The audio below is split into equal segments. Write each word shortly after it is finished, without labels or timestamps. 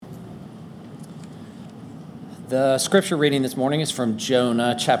The scripture reading this morning is from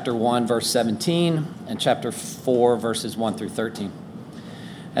Jonah, chapter 1, verse 17, and chapter 4, verses 1 through 13.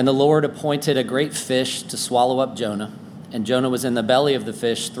 And the Lord appointed a great fish to swallow up Jonah, and Jonah was in the belly of the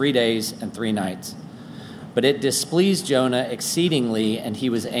fish 3 days and 3 nights. But it displeased Jonah exceedingly, and he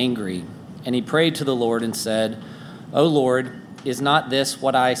was angry. And he prayed to the Lord and said, O Lord, is not this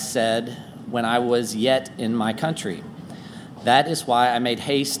what I said when I was yet in my country? That is why I made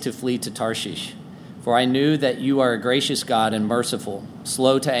haste to flee to Tarshish. For I knew that you are a gracious God and merciful,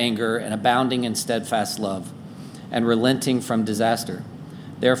 slow to anger and abounding in steadfast love, and relenting from disaster.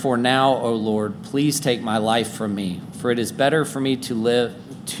 Therefore now, O Lord, please take my life from me, for it is better for me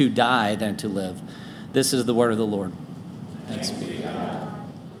to die than to live. This is the word of the Lord. Thanks be to God.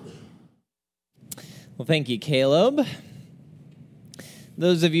 Well, thank you, Caleb.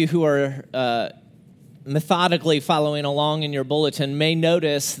 Those of you who are methodically following along in your bulletin may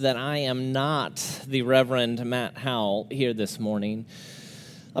notice that I am not the Reverend Matt Howell here this morning.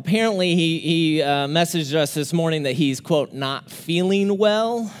 Apparently, he messaged us this morning that he's, quote, not feeling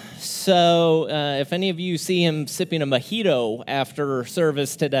well. So if any of you see him sipping a mojito after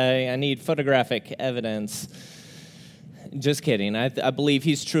service today, I need photographic evidence. Just kidding. I believe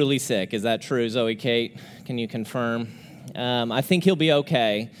he's truly sick. Is that true, Zoe Kate? Can you confirm? I think he'll be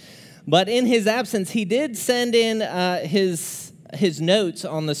okay. But in his absence, he did send in his notes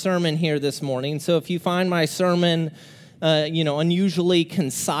on the sermon here this morning. So if you find my sermon, unusually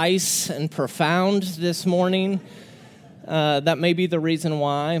concise and profound this morning, that may be the reason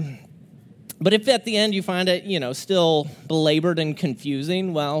why. But if at the end you find it, still belabored and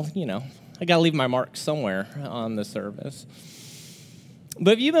confusing, well, I got to leave my mark somewhere on the service.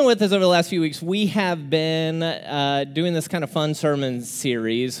 But if you've been with us over the last few weeks, we have been doing this kind of fun sermon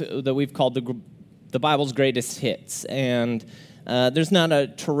series that we've called the Bible's Greatest Hits. And there's not a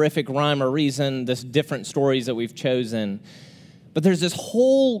terrific rhyme or reason, there's different stories that we've chosen. But there's this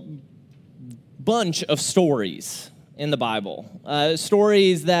whole bunch of stories in the Bible.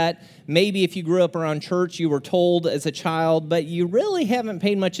 Stories that maybe if you grew up around church, you were told as a child, but you really haven't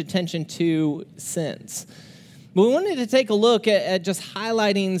paid much attention to since. But we wanted to take a look at just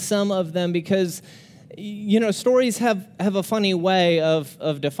highlighting some of them because, stories have a funny way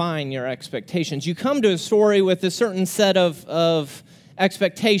of defying your expectations. You come to a story with a certain set of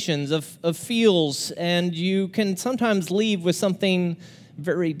expectations, of feels, and you can sometimes leave with something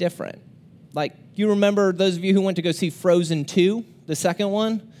very different. Like, you remember those of you who went to go see Frozen 2, the second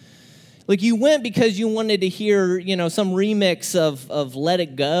one? Like, you went because you wanted to hear, some remix of Let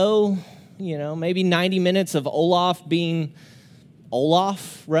It Go, maybe 90 minutes of Olaf being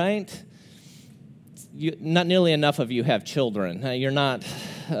Olaf, right? Not nearly enough of you have children. You're not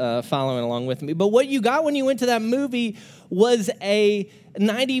following along with me. But what you got when you went to that movie was a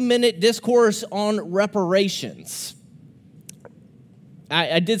 90-minute discourse on reparations.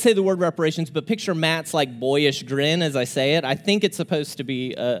 I did say the word reparations, but picture Matt's boyish grin as I say it. I think it's supposed to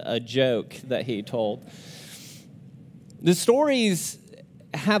be a joke that he told. The stories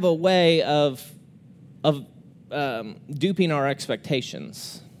have a way of duping our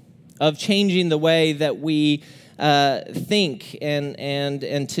expectations, of changing the way that we think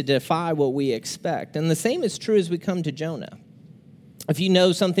and to defy what we expect. And the same is true as we come to Jonah. If you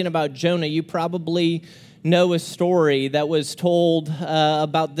know something about Jonah, you probably know a story that was told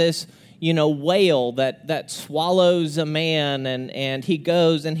about this, whale that swallows a man, and he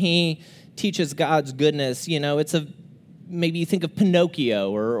goes and he teaches God's goodness. It's maybe you think of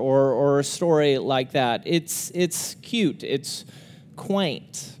Pinocchio or a story like that. It's cute, it's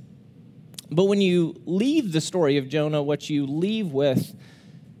quaint. But when you leave the story of Jonah, what you leave with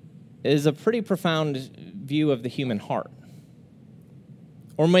is a pretty profound view of the human heart.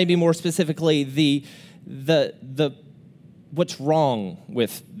 Or maybe more specifically, the what's wrong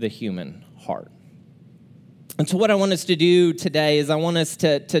with the human heart. And so what I want us to do today is I want us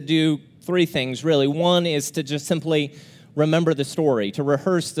to do 3 things, really. One is to just simply remember the story, to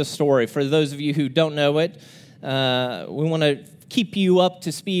rehearse the story. For those of you who don't know it, we want to keep you up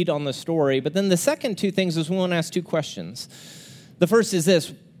to speed on the story. But then the second 2 things is we want to ask 2 questions. The first is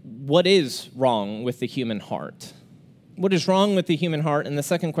this: what is wrong with the human heart? What is wrong with the human heart? And the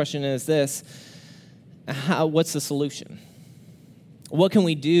second question is this: what's the solution? What can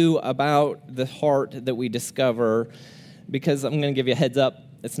we do about the heart that we discover? Because I'm going to give you a heads up,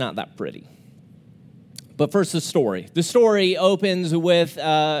 it's not that pretty. But first, the story. The story opens with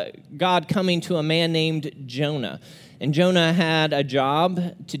God coming to a man named Jonah. And Jonah had a job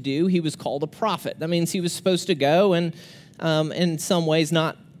to do. He was called a prophet. That means he was supposed to go and, in some ways,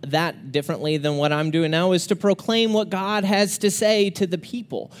 not that differently than what I'm doing now, is to proclaim what God has to say to the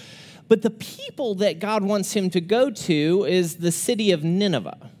people. But the people that God wants him to go to is the city of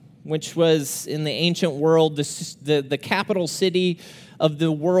Nineveh, which was in the ancient world the capital city of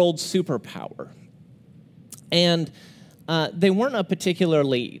the world superpower. And they weren't a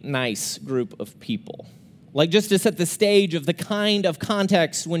particularly nice group of people. Like, just to set the stage of the kind of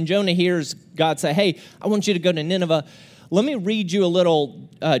context when Jonah hears God say, hey, I want you to go to Nineveh, let me read you a little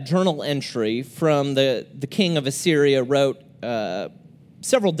journal entry from the king of Assyria wrote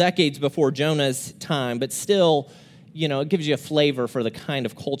several decades before Jonah's time, but still, it gives you a flavor for the kind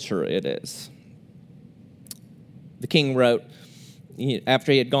of culture it is. The king wrote,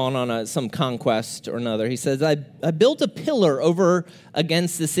 after he had gone on some conquest or another, he says, I built a pillar over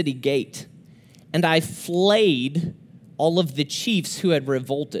against the city gate, and I flayed all of the chiefs who had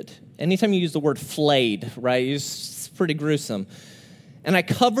revolted. Anytime you use the word flayed, right, it's pretty gruesome. And I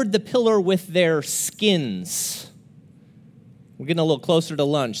covered the pillar with their skins. We're getting a little closer to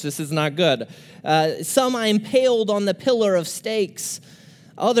lunch. This is not good. Some I impaled on the pillar of stakes.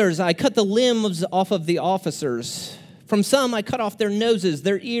 Others I cut the limbs off of the officers. From some I cut off their noses,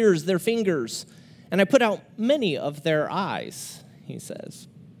 their ears, their fingers, and I put out many of their eyes, he says.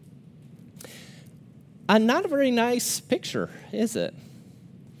 Not a very nice picture, is it?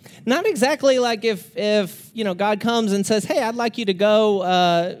 Not exactly like if God comes and says, hey, I'd like you to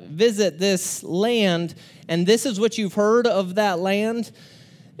go visit this land, and this is what you've heard of that land.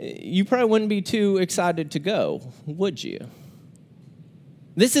 You probably wouldn't be too excited to go, would you?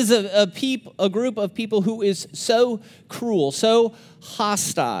 This is a group of people who is so cruel, so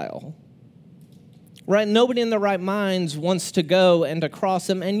hostile. Right? Nobody in their right minds wants to go and to cross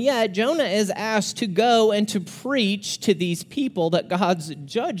them. And yet, Jonah is asked to go and to preach to these people that God's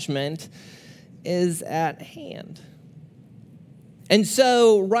judgment is at hand. And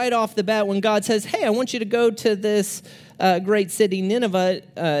so, right off the bat, when God says, hey, I want you to go to this great city,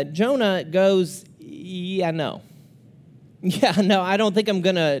 Nineveh, Jonah goes, no, I don't think I'm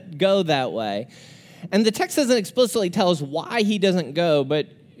going to go that way. And the text doesn't explicitly tell us why he doesn't go, but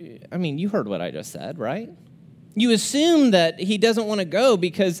you heard what I just said, right? You assume that he doesn't want to go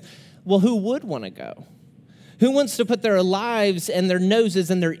because, well, who would want to go? Who wants to put their lives and their noses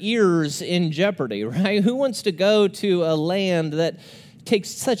and their ears in jeopardy, right? Who wants to go to a land that takes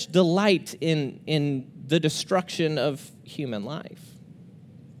such delight in the destruction of human life?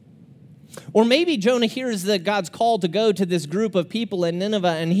 Or maybe Jonah hears that God's called to go to this group of people in Nineveh,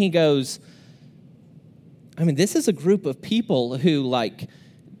 and he goes, this is a group of people who,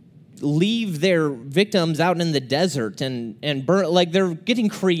 leave their victims out in the desert and burn, they're getting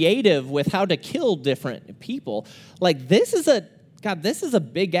creative with how to kill different people. This is a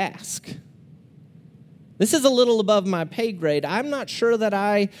big ask. This is a little above my pay grade. I'm not sure that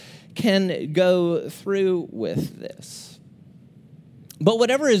I can go through with this. But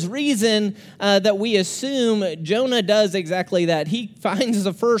whatever his reason that we assume, Jonah does exactly that. He finds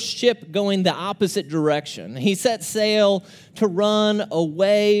the first ship going the opposite direction. He sets sail to run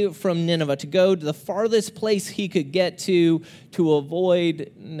away from Nineveh, to go to the farthest place he could get to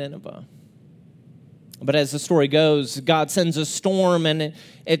avoid Nineveh. But as the story goes, God sends a storm and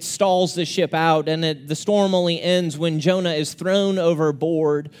it stalls the ship out, and the storm only ends when Jonah is thrown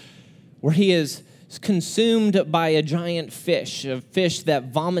overboard, where he is consumed by a giant fish, a fish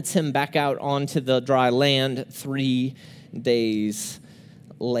that vomits him back out onto the dry land 3 days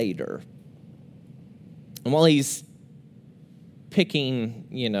later. And while he's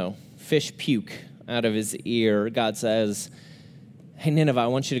picking, fish puke out of his ear, God says, hey, Nineveh, I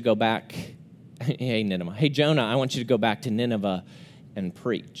want you to go back. Hey, Nineveh. Hey, Jonah, I want you to go back to Nineveh and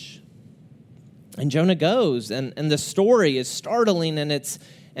preach. And Jonah goes, and the story is startling, and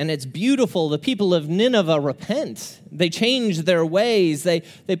it's beautiful. The people of Nineveh repent. They change their ways. They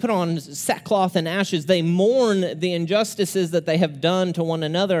put on sackcloth and ashes. They mourn the injustices that they have done to one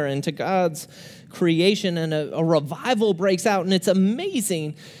another and to God's creation, and a revival breaks out, and it's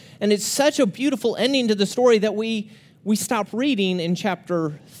amazing. And it's such a beautiful ending to the story that we stop reading in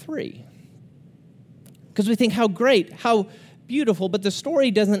chapter 3. Because we think, how great, how beautiful. But the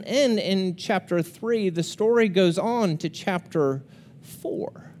story doesn't end in chapter 3. The story goes on to chapter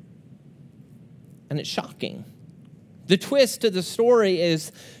 4. And it's shocking. The twist to the story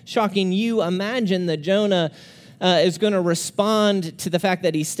is shocking. You imagine that Jonah is going to respond to the fact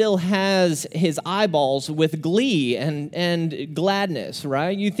that he still has his eyeballs with glee and gladness,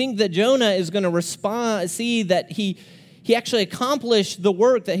 right? You think that Jonah is going to see that he actually accomplished the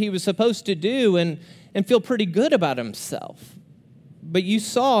work that he was supposed to do and feel pretty good about himself. But you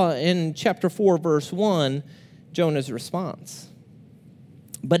saw in chapter 4, verse 1, Jonah's response.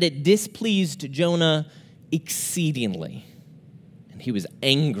 But it displeased Jonah exceedingly, and He was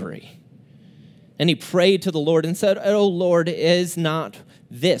angry. And he prayed to the Lord and said, "Oh Lord, is not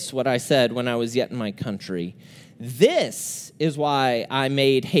this what I said when I was yet in my country? This is why I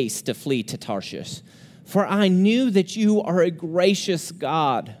made haste to flee to Tarshish. For I knew that you are a gracious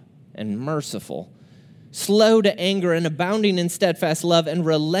God and merciful, slow to anger and abounding in steadfast love and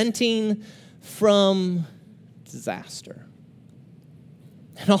relenting from disaster."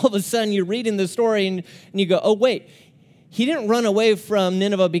 And all of a sudden you're reading the story and you go, oh wait, he didn't run away from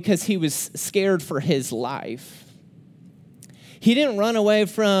Nineveh because he was scared for his life. He didn't run away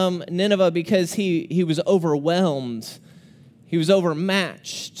from Nineveh because he was overwhelmed. He was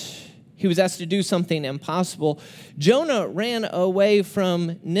overmatched. He was asked to do something impossible. Jonah ran away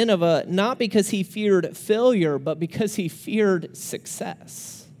from Nineveh not because he feared failure, but because he feared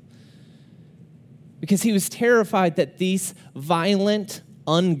success. Because he was terrified that these violent,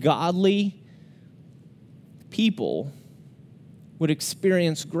 ungodly people would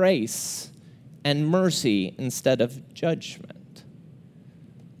experience grace and mercy instead of judgment.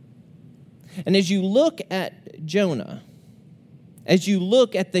 And as you look at Jonah, as you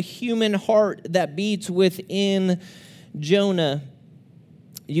look at the human heart that beats within Jonah,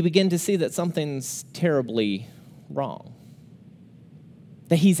 you begin to see that something's terribly wrong.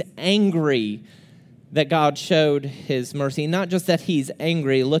 That he's angry that God showed his mercy. Not just that he's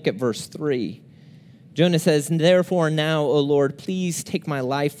angry. Look at verse 3. Jonah says, "Therefore now, O Lord, please take my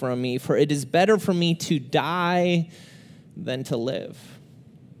life from me, for it is better for me to die than to live."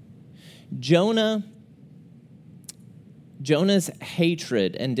 Jonah's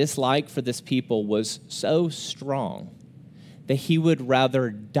hatred and dislike for this people was so strong that he would rather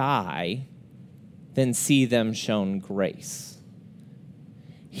die than see them shown grace.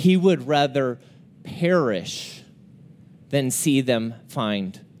 He would rather perish than see them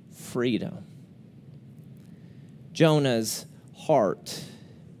find freedom. Jonah's heart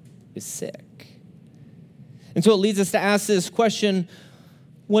is sick. And so it leads us to ask this question,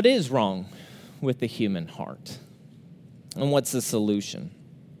 what is wrong with the human heart? And what's the solution?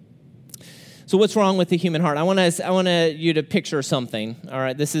 So what's wrong with the human heart? I want you to picture something. All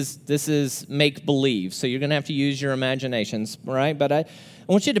right, this is make believe. So you're going to have to use your imaginations, all right? But I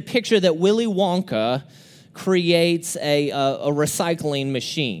want you to picture that Willy Wonka creates a recycling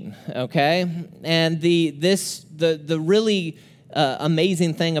machine, okay? And the really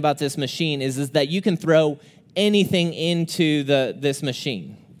amazing thing about this machine is that you can throw anything into this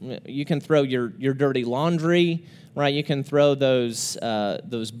machine. You can throw your dirty laundry, right? You can throw those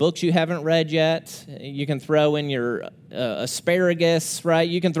books you haven't read yet. You can throw in your asparagus, right?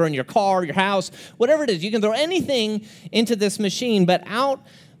 You can throw in your car, your house, whatever it is. You can throw anything into this machine, but out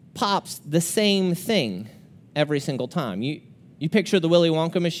pops the same thing every single time. You picture the Willy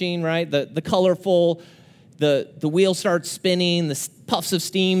Wonka machine, right? The colorful, the wheel starts spinning, the puffs of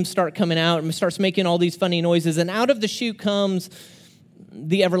steam start coming out, and starts making all these funny noises, and out of the chute comes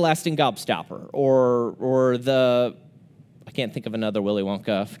the everlasting gobstopper, or the, I can't think of another Willy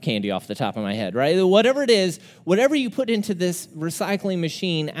Wonka candy off the top of my head, right? Whatever it is, whatever you put into this recycling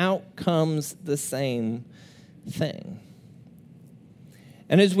machine, out comes the same thing.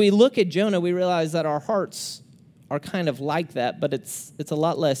 And as we look at Jonah, we realize that our hearts are kind of like that, but it's a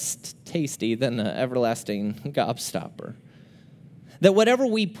lot less tasty than the everlasting gobstopper. That whatever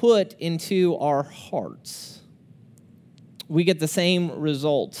we put into our hearts, we get the same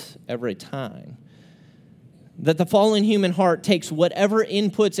result every time. That the fallen human heart takes whatever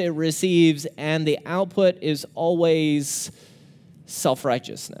inputs it receives, and the output is always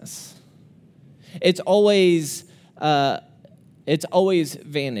self-righteousness. It's always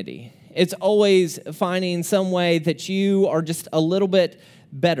vanity. It's always finding some way that you are just a little bit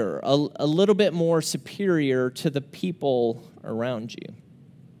better, a little bit more superior to the people around you.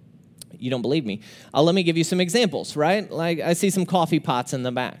 You don't believe me? Let me give you some examples, right? Like I see some coffee pots in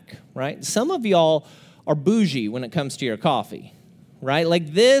the back, right? Some of y'all are bougie when it comes to your coffee, right?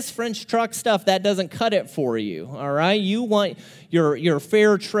 Like this French truck stuff, that doesn't cut it for you, all right? You want your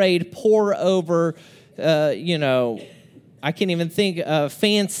fair trade pour over, I can't even think of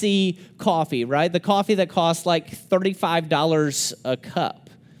fancy coffee, right? The coffee that costs like $35 a cup.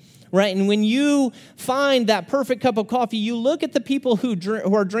 Right, and when you find that perfect cup of coffee, you look at the people who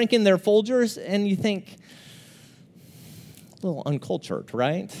are drinking their Folgers, and you think, a little uncultured,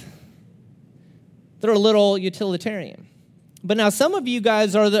 right? They're a little utilitarian. But now some of you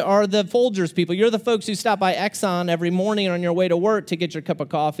guys are the Folgers people. You're the folks who stop by Exxon every morning on your way to work to get your cup of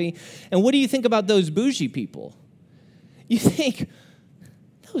coffee. And what do you think about those bougie people? You think,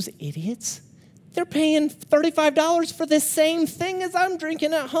 those idiots. They're paying $35 for the same thing as I'm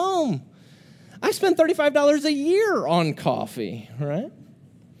drinking at home. I spend $35 a year on coffee, right?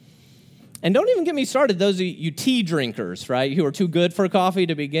 And don't even get me started, those of you tea drinkers, right, who are too good for coffee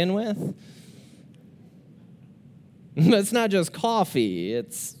to begin with. It's not just coffee,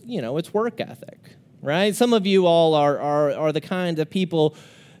 it's work ethic, right? Some of you all are the kind of people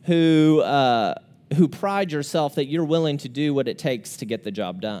who pride yourself that you're willing to do what it takes to get the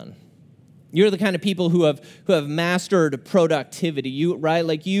job done. You're the kind of people who have mastered productivity,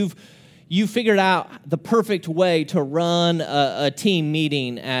 you figured out the perfect way to run a team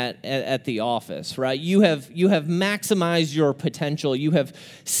meeting at the office, right? You have maximized your potential. You have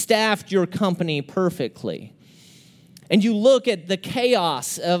staffed your company perfectly. And you look at the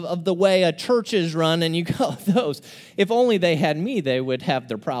chaos of the way a church is run, and you go, if only they had me, they would have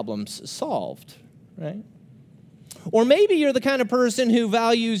their problems solved, right? Or maybe you're the kind of person who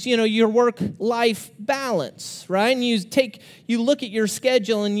values, your work-life balance, right? And you look at your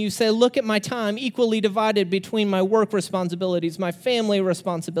schedule and you say, look at my time equally divided between my work responsibilities, my family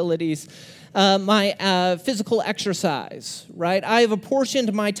responsibilities, my physical exercise, right? I have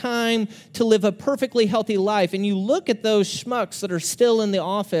apportioned my time to live a perfectly healthy life. And you look at those schmucks that are still in the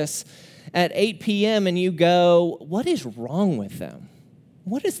office at 8 p.m. and you go, what is wrong with them?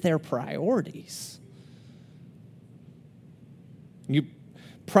 What is their priorities? You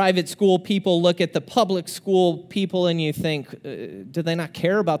private school people look at the public school people and you think, do they not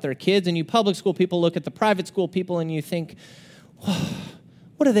care about their kids? And you public school people look at the private school people and you think,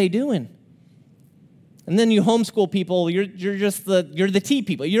 what are they doing? And then you homeschool people, you're the tea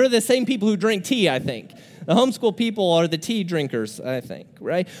people. You're the same people who drink tea, I think. The homeschool people are the tea drinkers, I think,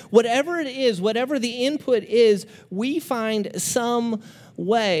 right? Whatever it is, whatever the input is, we find some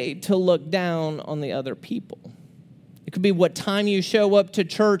way to look down on the other people. It could be what time you show up to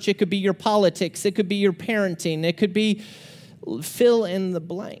church. It could be your politics. It could be your parenting. It could be fill in the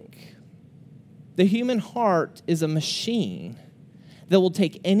blank. The human heart is a machine that will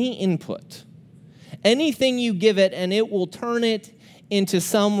take any input, anything you give it, and it will turn it into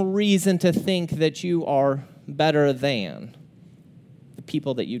some reason to think that you are better than the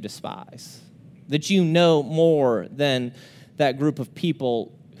people that you despise, that you know more than that group of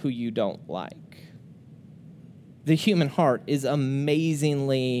people who you don't like. The human heart is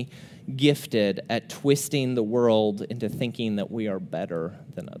amazingly gifted at twisting the world into thinking that we are better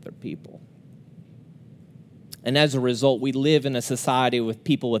than other people. And as a result, we live in a society with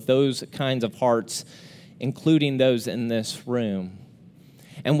people with those kinds of hearts, including those in this room.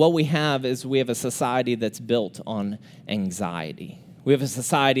 And what we have is we have a society that's built on anxiety. We have a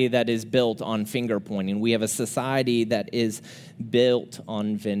society that is built on finger pointing. We have a society that is built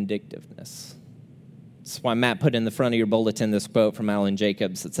on vindictiveness. That's why Matt put in the front of your bulletin this quote from Alan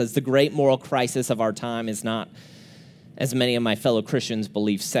Jacobs. It says, "The great moral crisis of our time is not, as many of my fellow Christians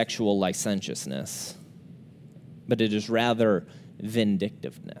believe, sexual licentiousness, but it is rather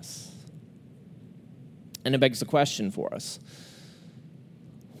vindictiveness." And it begs the question for us.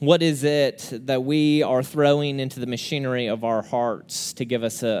 What is it that we are throwing into the machinery of our hearts to give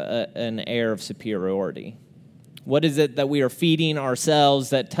us an air of superiority? What is it that we are feeding ourselves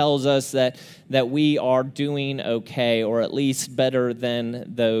that tells us that we are doing okay, or at least better than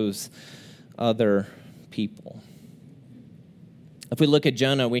those other people? If we look at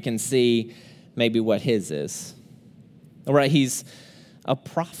Jonah, we can see maybe what his is. All right, he's a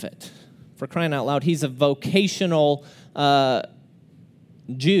prophet. For crying out loud, he's a vocational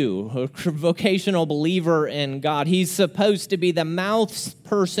Jew, a vocational believer in God. He's supposed to be the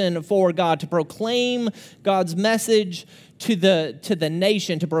mouthperson for God, to proclaim God's message to the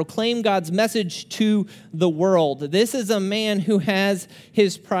nation, to proclaim God's message to the world. This is a man who has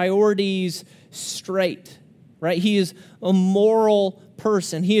his priorities straight, right? He is a moral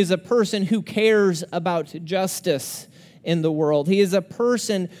person. He is a person who cares about justice in the world. He is a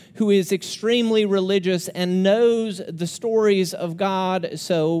person who is extremely religious and knows the stories of God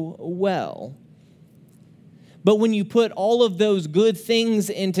so well. But when you put all of those good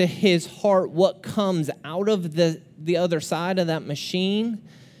things into his heart, what comes out of the other side of that machine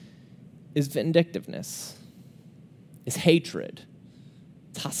is vindictiveness, is hatred,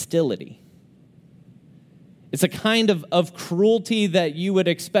 it's hostility. It's a kind of cruelty that you would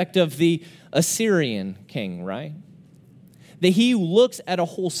expect of the Assyrian king, right? That he looks at a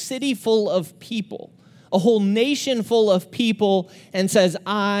whole city full of people, a whole nation full of people, and says,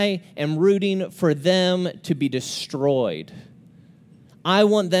 I am rooting for them to be destroyed. I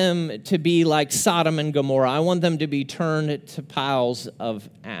want them to be like Sodom and Gomorrah. I want them to be turned to piles of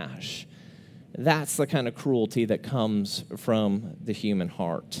ash. That's the kind of cruelty that comes from the human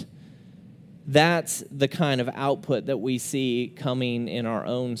heart. That's the kind of output that we see coming in our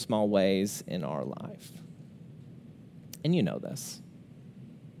own small ways in our life. And you know this.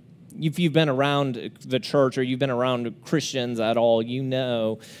 If you've been around the church or you've been around Christians at all, you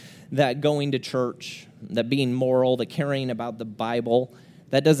know that going to church, that being moral, that caring about the Bible,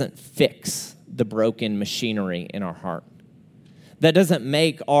 that doesn't fix the broken machinery in our heart. That doesn't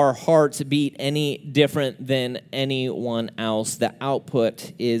make our hearts beat any different than anyone else. The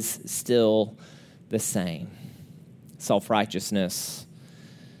output is still the same: self-righteousness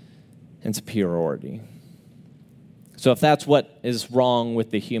and superiority. So if that's what is wrong with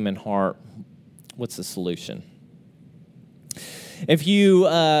the human heart, what's the solution? If you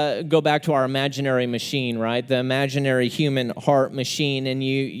go back to our imaginary machine, right, the imaginary human heart machine, and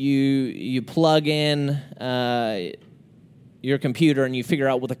you plug in your computer and you figure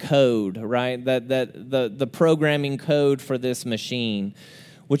out what the code, right, the programming code for this machine,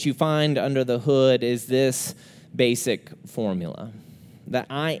 what you find under the hood is this basic formula: that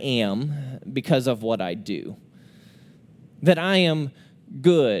I am because of what I do. That I am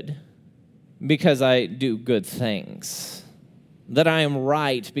good because I do good things. That I am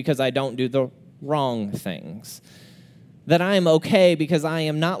right because I don't do the wrong things. That I am okay because I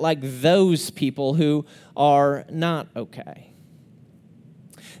am not like those people who are not okay.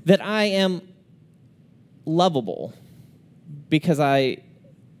 That I am lovable because I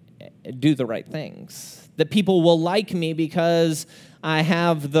do the right things. That people will like me because I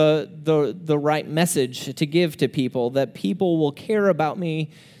have the right message to give to people. That people will care about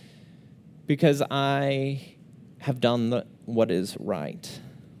me because I have done what is right.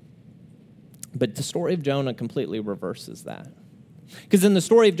 But the story of Jonah completely reverses that. Because in the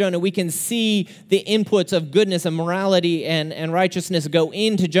story of Jonah, we can see the inputs of goodness and morality and righteousness go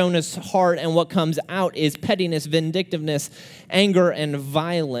into Jonah's heart, and what comes out is pettiness, vindictiveness, anger, and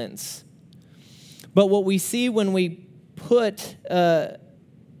violence. But what we see when we put the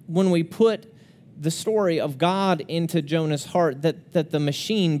story of God into Jonah's heart, that the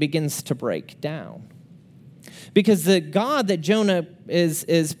machine begins to break down. Because the God that Jonah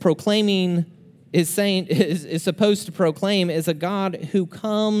is proclaiming, is supposed to proclaim, is a God who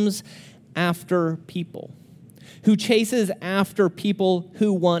comes after people, who chases after people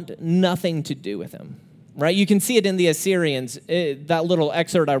who want nothing to do with him. Right? You can see it in the Assyrians, that little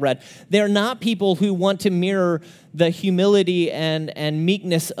excerpt I read. They're not people who want to mirror the humility and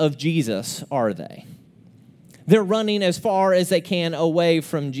meekness of Jesus, are they? They're running as far as they can away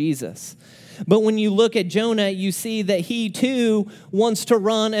from Jesus. But when you look at Jonah, you see that he too wants to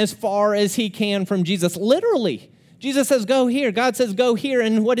run as far as he can from Jesus. Literally, Jesus says, go here. God says, go here.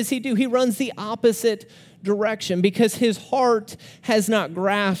 And what does he do? He runs the opposite direction because his heart has not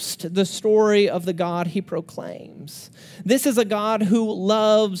grasped the story of the God he proclaims. This is a God who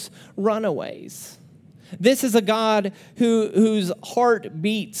loves runaways. This is a God whose heart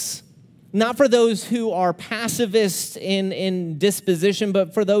beats not for those who are pacifists in disposition,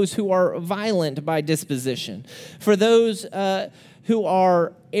 but for those who are violent by disposition, for those who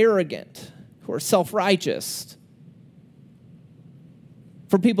are arrogant, who are self-righteous,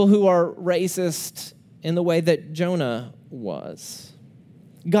 for people who are racist in the way that Jonah was.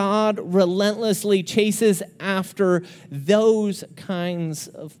 God relentlessly chases after those kinds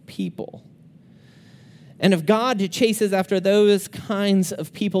of people. And if God chases after those kinds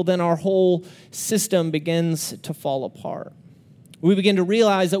of people, then our whole system begins to fall apart. We begin to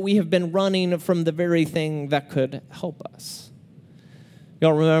realize that we have been running from the very thing that could help us.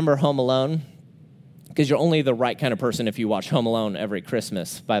 Y'all remember Home Alone? Because you're only the right kind of person if you watch Home Alone every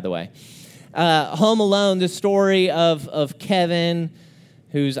Christmas, by the way. Home Alone, the story of Kevin,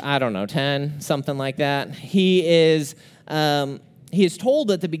 who's, 10, something like that. He is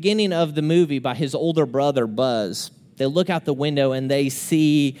told at the beginning of the movie by his older brother, Buzz. They look out the window and they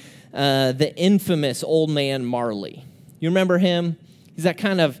see the infamous old man Marley. You remember him? He's that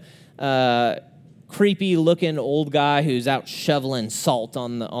kind of creepy-looking old guy who's out shoveling salt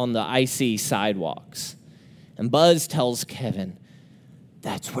on the icy sidewalks. And Buzz tells Kevin,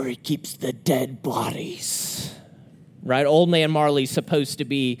 that's where he keeps the dead bodies. Right? Old man Marley's supposed to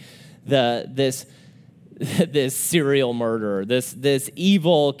be this serial murderer, this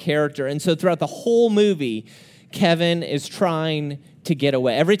evil character. And so throughout the whole movie, Kevin is trying to get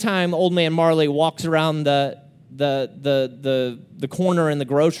away. Every time old man Marley walks around the corner in the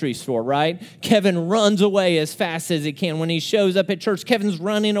grocery store, right? Kevin runs away as fast as he can. When he shows up at church, Kevin's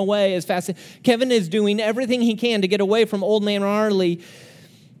running away as fast as Kevin is doing everything he can to get away from old man Marley.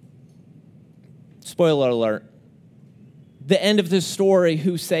 Spoiler alert. The end of this story,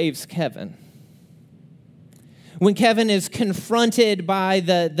 who saves Kevin? When Kevin is confronted by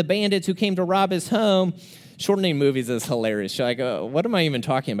the bandits who came to rob his home, shortening movies is hilarious. You're like, oh, what am I even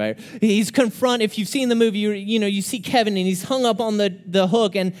talking about? He's confronted. If you've seen the movie, you see Kevin and he's hung up on the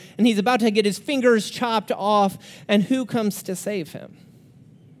hook and he's about to get his fingers chopped off. And who comes to save him?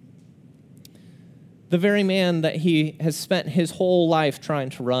 The very man that he has spent his whole life trying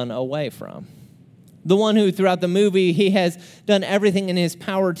to run away from. The one who, throughout the movie, he has done everything in his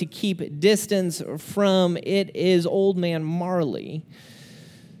power to keep distance from. It is old man Marley,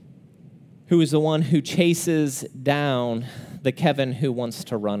 who is the one who chases down the Kevin who wants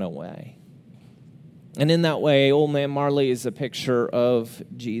to run away. And in that way, old man Marley is a picture of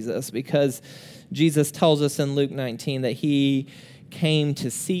Jesus, because Jesus tells us in Luke 19 that he came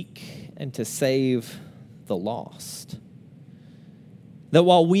to seek and to save the lost. That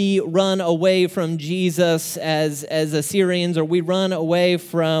while we run away from Jesus as Assyrians, or we run away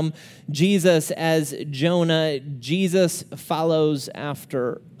from Jesus as Jonah, Jesus follows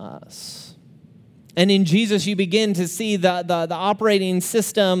after us. And in Jesus, you begin to see the operating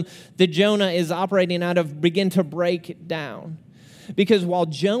system that Jonah is operating out of begin to break down. Because while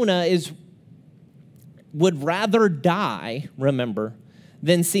Jonah would rather die, remember,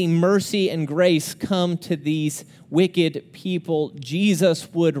 than see mercy and grace come to these wicked people, Jesus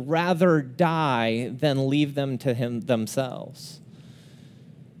would rather die than leave them to themselves.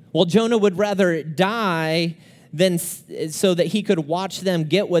 Well, Jonah would rather die than so that he could watch them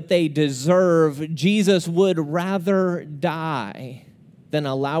get what they deserve. Jesus would rather die than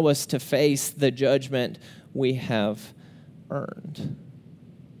allow us to face the judgment we have earned.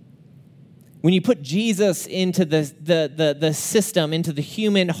 When you put Jesus into the system, into the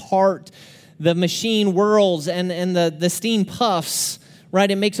human heart, the machine whirls and the steam puffs,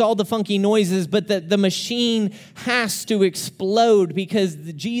 right? It makes all the funky noises, but the machine has to explode, because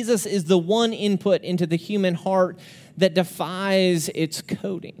Jesus is the one input into the human heart that defies its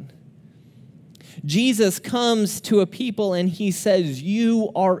coding. Jesus comes to a people and he says, you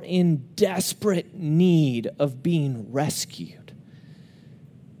are in desperate need of being rescued.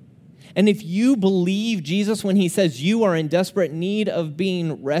 And if you believe Jesus when he says you are in desperate need of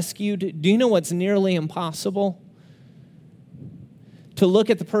being rescued, do you know what's nearly impossible? To look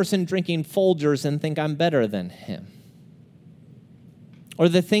at the person drinking Folgers and think I'm better than him. Or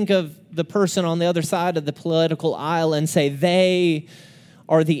to think of the person on the other side of the political aisle and say they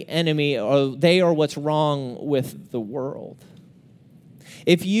are the enemy, or they are what's wrong with the world.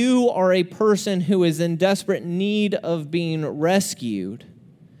 If you are a person who is in desperate need of being rescued,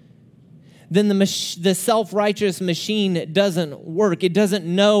 then the self-righteous machine doesn't work. It doesn't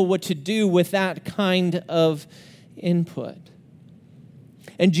know what to do with that kind of input.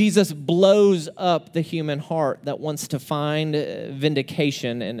 And Jesus blows up the human heart that wants to find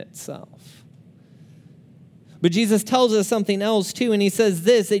vindication in itself. But Jesus tells us something else too, and he says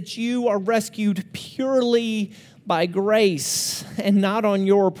this, that you are rescued purely by grace and not on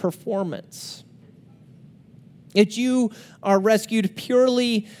your performance. That you are rescued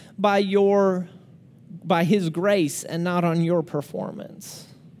purely by his grace and not on your performance.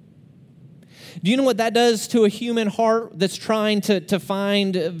 Do you know what that does to a human heart that's trying to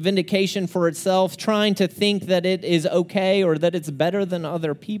find vindication for itself, trying to think that it is okay or that it's better than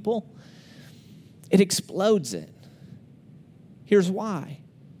other people? It explodes it. Here's why.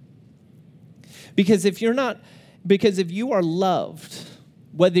 Because if you are loved,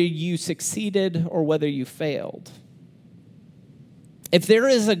 whether you succeeded or whether you failed, if there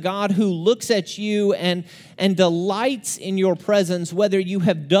is a God who looks at you and delights in your presence, whether you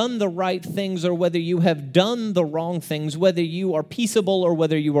have done the right things or whether you have done the wrong things, whether you are peaceable or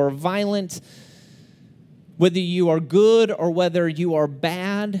whether you are violent, whether you are good or whether you are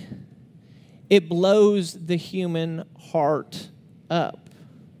bad, it blows the human heart up.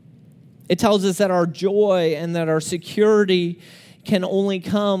 It tells us that our joy and that our security can only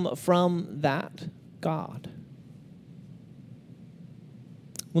come from that God.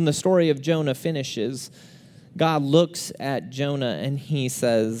 When the story of Jonah finishes, God looks at Jonah and he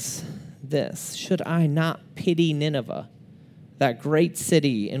says this, should I not pity Nineveh, that great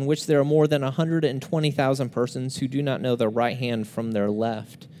city in which there are more than 120,000 persons who do not know their right hand from their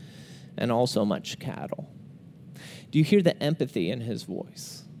left, and also much cattle? Do you hear the empathy in his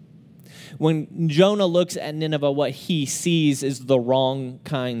voice? When Jonah looks at Nineveh, what he sees is the wrong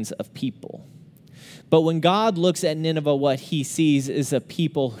kinds of people. But when God looks at Nineveh, what he sees is a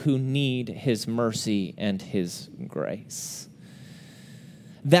people who need his mercy and his grace.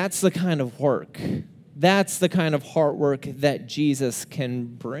 That's the kind of work. That's the kind of heart work that Jesus can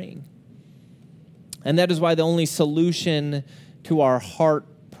bring. And that is why the only solution to our heart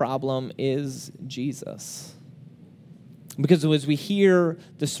problem is Jesus. Because as we hear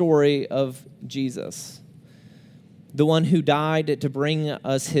the story of Jesus, the one who died to bring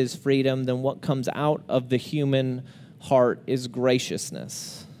us his freedom, then what comes out of the human heart is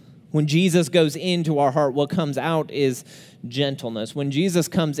graciousness. When Jesus goes into our heart, what comes out is gentleness. When Jesus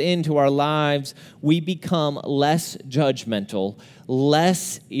comes into our lives, we become less judgmental,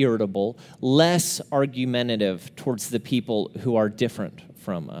 less irritable, less argumentative towards the people who are different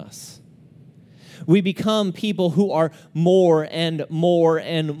from us. We become people who are more and more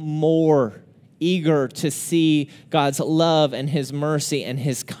and more eager to see God's love and his mercy and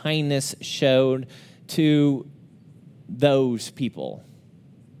his kindness showed to those people,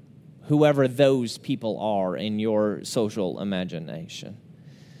 whoever those people are in your social imagination.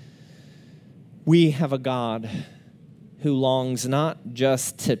 We have a God who longs not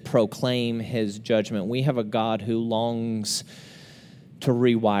just to proclaim his judgment. We have a God who longs to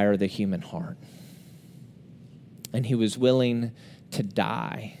rewire the human heart. And he was willing to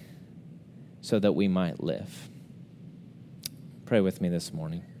die so that we might live. Pray with me this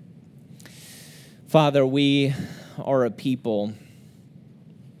morning. Father, we are a people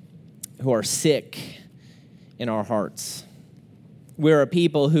who are sick in our hearts. We're a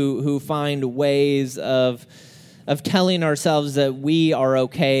people who find ways of telling ourselves that we are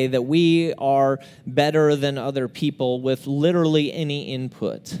okay, that we are better than other people with literally any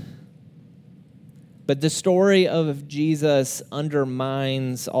input. But the story of Jesus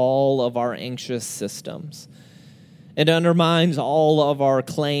undermines all of our anxious systems. It undermines all of our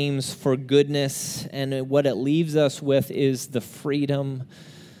claims for goodness, and what it leaves us with is the freedom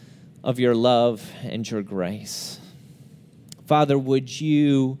of your love and your grace. Father, would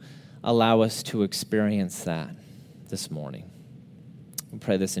you allow us to experience that this morning? We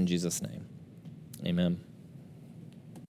pray this in Jesus' name. Amen.